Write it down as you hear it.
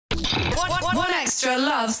1Xtra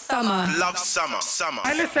love summer. Love summer.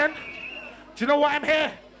 Hey, listen. Do you know why I'm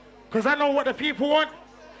here? Because I know what the people want.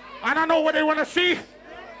 And I know what they want to see.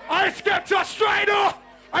 I Skepta Strider.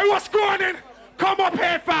 Hey, what's going on? Come up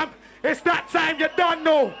here, fam. It's that time. You don't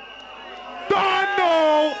know. Don't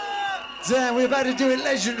know. Damn, we're about to do it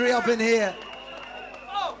legendary up in here.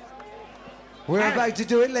 We're about to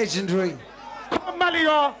do it legendary. Come on,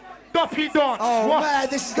 Malia. Duffy Don. Oh, what? man,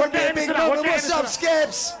 this is going to be a big moment. What's up,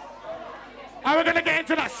 Skeps? And we're going to get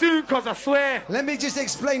into that soon, because I swear. Let me just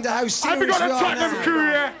explain to how serious we we got are a Tottenham now. crew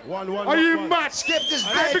here. Are you mad? Skepta's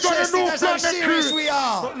bare-chested, that's how serious we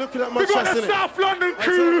are. Stop looking at my We got chest, the innit? South London Hey,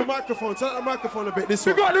 crew. turn the microphone a bit, this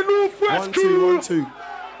We one. got the Northwest crew. 1 2 1 2.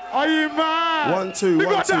 Are you mad? 1 2 We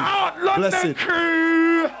 1 got 2. the Out London Blessed.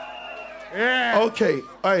 crew. Yeah. Okay,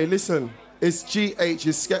 hey, listen. It's GH,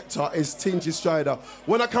 it's Skepta, it's Tinchy Strider.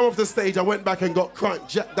 When I come off the stage, I went back and got crunk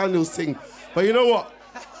Jack Daniels thing. But you know what?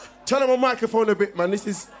 Turn on my microphone a bit, man. This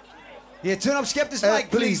is... Yeah, turn up Skepta's mic,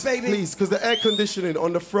 please, baby. Please, because the air conditioning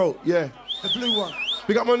on the throat, yeah. The blue one.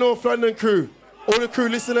 We got my North London crew. All the crew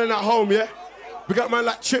listening at home, yeah? We got man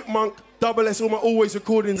like Chipmunk, Double S, all my always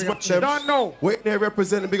recordings. Don't know. Wait there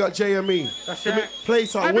representing, we got JME. That's right. Play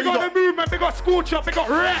time. And we got the movement, we got School Chop, we got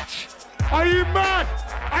Wretch. Are you mad?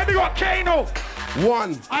 And we got Kano.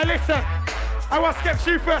 One. I listen. I want to skip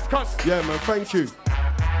you first, cuz. Yeah, man, thank you.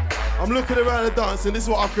 I'm looking around the dance and this is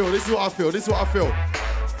what I feel, this is what I feel, this is what I feel.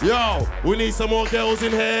 Yo, we need some more girls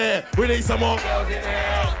in here. We need some more girls in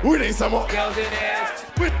here. We need some more girls in here.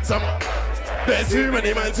 We need some more. There's too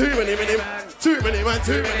many man, too many man. Too many man,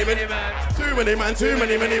 too many man. Too many man, too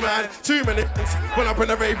many man. Too many man. When up in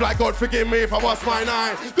the rave like God forgive me if I bust my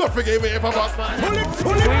nine. God forgive me if I bust my nine.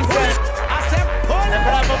 Pull it. I said pull it.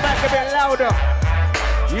 But I'm back a bit louder.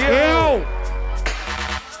 Yo.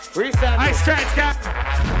 Freestyle. I stretch, cap.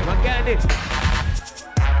 I'm getting it.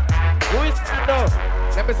 Who is Ando?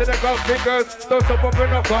 Let me see the gun fingers. Don't stop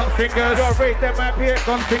opening up. Gun fingers. You're right there, my peer.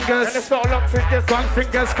 Gun fingers. And it's not long fingers. Gun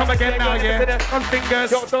fingers. Come again now, yeah. Gun fingers.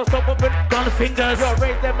 Don't stop opening. Gun fingers. You're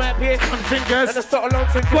right there, my peer. Gun fingers. And it's not long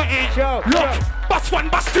fingers. Got it. Look. Bus 1,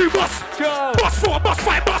 bus 2, bus. Bus 4, bus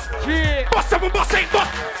 5, bus. Bus 7, bus 8, bus.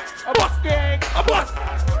 A bus gang. A bus.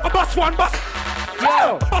 A bus 1, bus.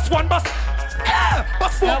 Yo. Bus 1, bus.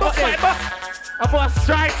 Bus 4, bus 5, bus. A bus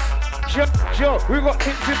strikes. Yo, we got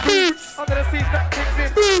things in boots. Under the seat, that things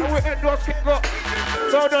in boots. And we endorse kick up.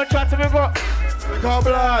 So don't try to move up. We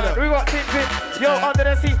got things in. Yo, under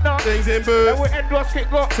the seat now. Things in boots. And we endorse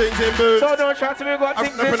kick up. Things in boots. So don't try to move up.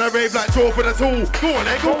 I'm up in a rave like draw for the tool. Go on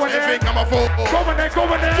there, think I'm a fool. Go on there, go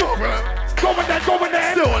on there. Go on there, go on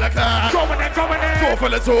there. Still on the class. Go on there, go on there. Draw for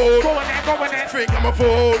the tool. Go on there, go on there. Think I'm a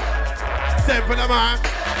fool. Send for the man.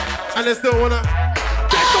 And they still wanna.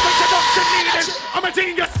 There's so much seduction needed. I'm a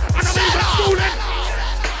genius and I'm even schooling.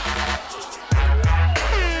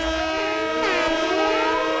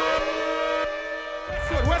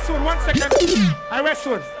 Westwood, 1 second. Hi,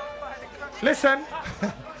 Westwood. Listen.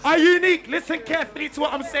 Are unique. Listen carefully to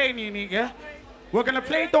what I'm saying, unique, yeah? We're gonna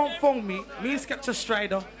play Don't Phone Me and Skepta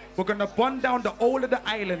Strider. We're gonna bun down the whole of the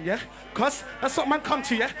island, yeah? Cause that's what man come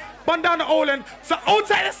to, yeah? Bun down the island. So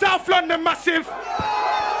outside the South London massive.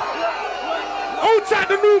 Outside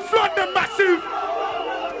the North London massive.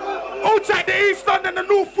 Outside the East London, the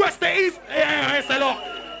Northwest, the East. Yeah, it's a lot.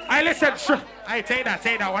 I listen. I take that.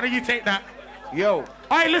 Why don't you take that? Yo.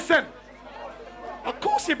 I listen. Of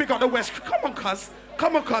course you big up the West. Come on, cuz.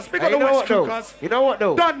 Big up the West crew, cuz. You know what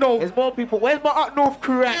though? Don't know. There's more people. Where's my up North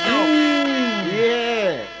crew right now?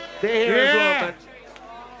 Yeah. They're here as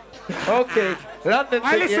well, man. Okay. London.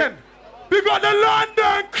 I listen. Big up the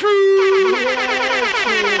London crew.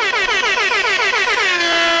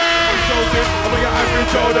 I'm your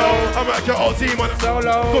average Jodo. I'm like your old team on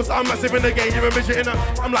Solo. Cause I'm massive in the game, you're a midget in a.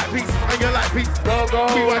 I'm like Pete, and you're like Pete. Go.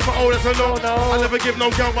 We wife for oldest and no. No. I never give no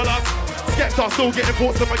girl my last. Skepta still getting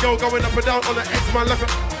thoughts of my girl going up and down on the X-Man like a.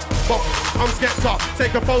 But I'm Skepta,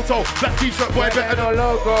 take a photo. Black t-shirt boy better no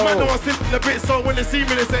logo. Man, no one's in the bit, so when they see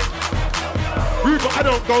me they say rude, but I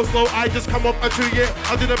don't go slow, I just come up a 2 year.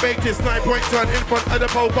 I did a bake this 9-point turn in front of the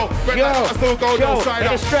popo. Red Yo, light, I still go no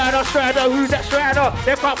Strider. Strider, who's that Strider?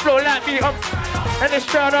 They can't flow like me, and the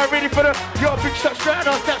Strider ready for the, yo, big shot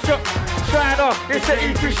Strider, snapshot Strider, it's the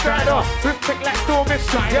E3 Strider, who's quick like Storm is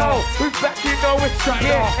Strider, yo, who's back, you know it's Strider,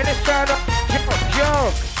 yeah, and the Strider, yo.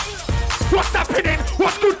 What's happening?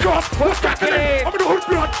 What's good, cross? What's cracking? I'm in the hood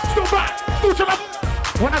blood, still back, still shut up.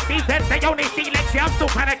 When I see them, they only see legs, yeah, I'm still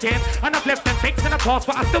panicking. And I've left them fakes in the past,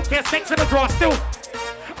 but I still get snakes in the grass, still.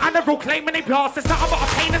 And they're all claiming they pass, it's not about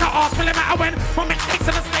a pain in the arse, will it matter when? My mistakes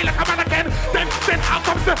and I stay like a man again. Then out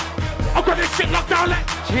comes the, I've got this shit locked down like,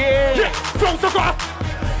 yeah, flows I got.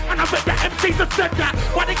 And I bet the MCs just said that.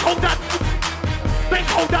 Why they call that? They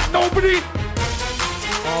call that nobody.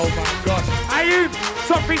 Oh my gosh. Ayun,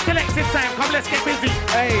 something selected Sam. Come, let's get busy.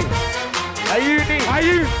 Hey. Ayun.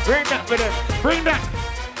 Bring that for them. Bring that.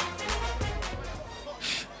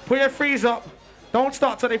 Put your freeze up. Don't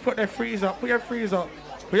start till they put their freeze up. Put your freeze up.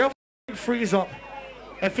 Put your freeze up.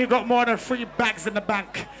 If you got more than 3 bags in the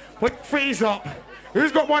bank, put freeze up.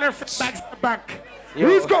 Who's got more than 3 bags in the bank? Yo.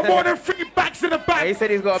 Who's got more than 3 bags in the bank? He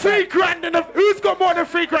said he's got a 3 bag. grand in the. Who's got more than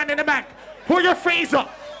 3 grand in the bank? Put your freeze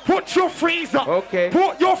up. Put your freeze up. Okay.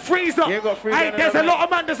 Put your freeze up. You ain't got 3 Hey, grand there's a lot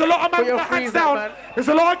of man. There's a lot of man Put your with their hands freeze up, down. man. There's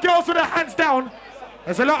a lot of girls with their hands down.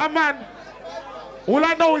 There's a lot of man. All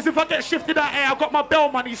I know is if I get shifted out here, I've got my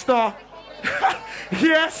bell money, star.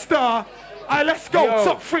 Yeah, star. Alright, let's go. Yo.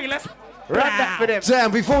 Top 3. Let's. Run that for them. Sam,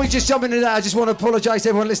 before we just jump into that, I just want to apologise to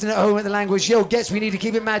everyone listening at home at the language. Yo, Gets, we need to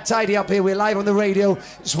keep it mad tidy up here. We're live on the radio.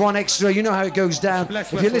 It's 1Xtra. You know how it goes down.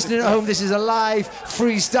 If you're listening at home, this is a live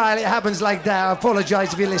freestyle. It happens like that. I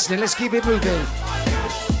apologise if you're listening. Let's keep it moving.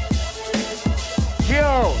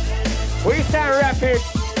 Yo, we sound rapid.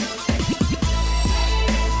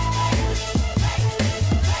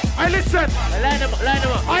 I listen. Line them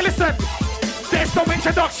up. I listen. There's no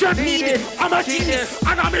introduction Needed. I'm a genius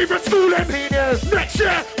and I'm even schooling. Next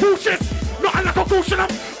year, pushes. Nothing like a caution.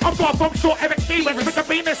 I'm far from short of experience. With the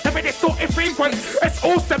Venus to be distorted frequency. It's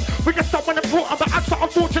awesome. We can stop when important, but as for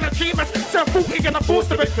unfortunate achievements, 740 and I'm forced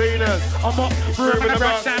to be cleaners. I'm up, proving a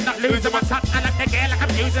rush. I'm not losing my touch. I like the girl like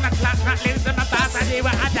I'm using a clutch. Not losing my bars. I do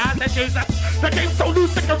what I dance and choose up. The game's so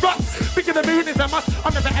loose it can rust. Speaking of moon is a must.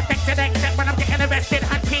 I'm never affected except when I'm getting arrested.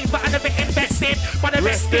 Had keys, but I never invested. But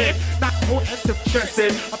arrested. Not more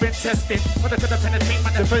interested. I've been tested. But I could have penetrated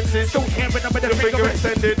my defenses. Don't care when I'm with the finger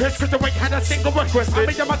extended. This could have had a single request. I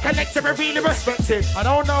mean, I'm a collector and really respected. I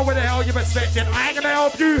don't know what the hell you're expecting. I ain't gonna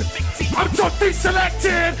help you. I'm just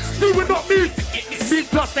deselected. You will not me. B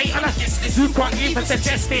plus 8 and you can't even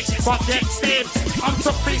suggest it. But next in, I'm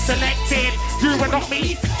just deselected. You will not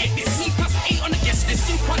me. C plus 8 on the guest list.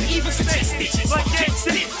 You can't even suggest it. But next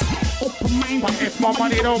in. But if my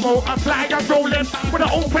money don't multiply, I'm rolling with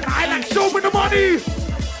an open eye like show me the money.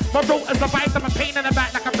 My road is a vice, I'm a pain in the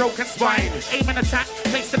back like a broken spine. Aim and attack,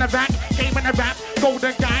 place in the rack, game in the rap,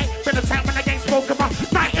 golden guy. Been attacked when the game spoke about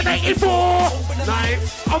 1984.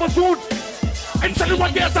 I was born in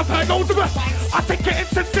 21 years, I've heard older. I take it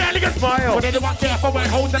insincerely and smile. But anyone careful when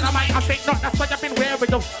holding a mic, I think not, that's why I've been wearing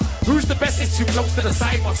them. Who's the best is too close to the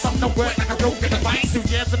side, but some don't work like a broken device. 2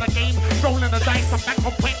 years in the game, rolling the dice, I'm back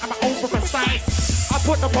on point, I'm over precise. I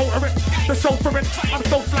put the motor in, the chauffeur in, I'm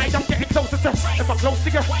so fly, I'm getting closer to. If I'm close to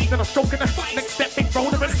you, then I'm stroking it. Next step, big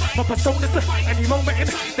roller in, my persona's to any moment in.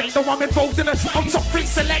 They know I'm involved in it, I'm top 3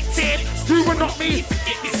 selected. You are not me.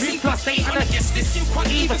 B plus 8 and you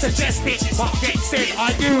can't even suggest it. But gets it,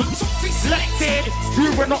 are you selected?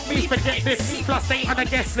 You are not me, forget this. B plus 8 on the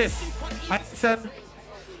guest list. Listen,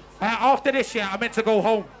 after this year, I meant to go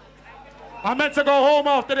home. I meant to go home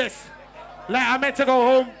after this. Like, I meant to go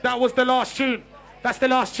home. That was the last tune. That's the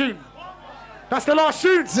last tune. That's the last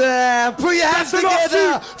tune. Damn, put your hands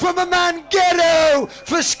together from a man Ghetto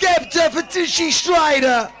for Skepta for Tinchy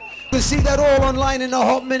Strider. You'll see that all online in a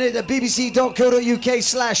hot minute at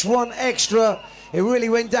bbc.co.uk/1Xtra. It really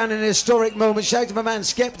went down in an historic moment. Shout out to my man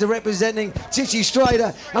Skepta representing Tinchy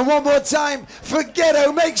Strider. And one more time for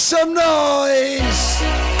Ghetto, make some noise.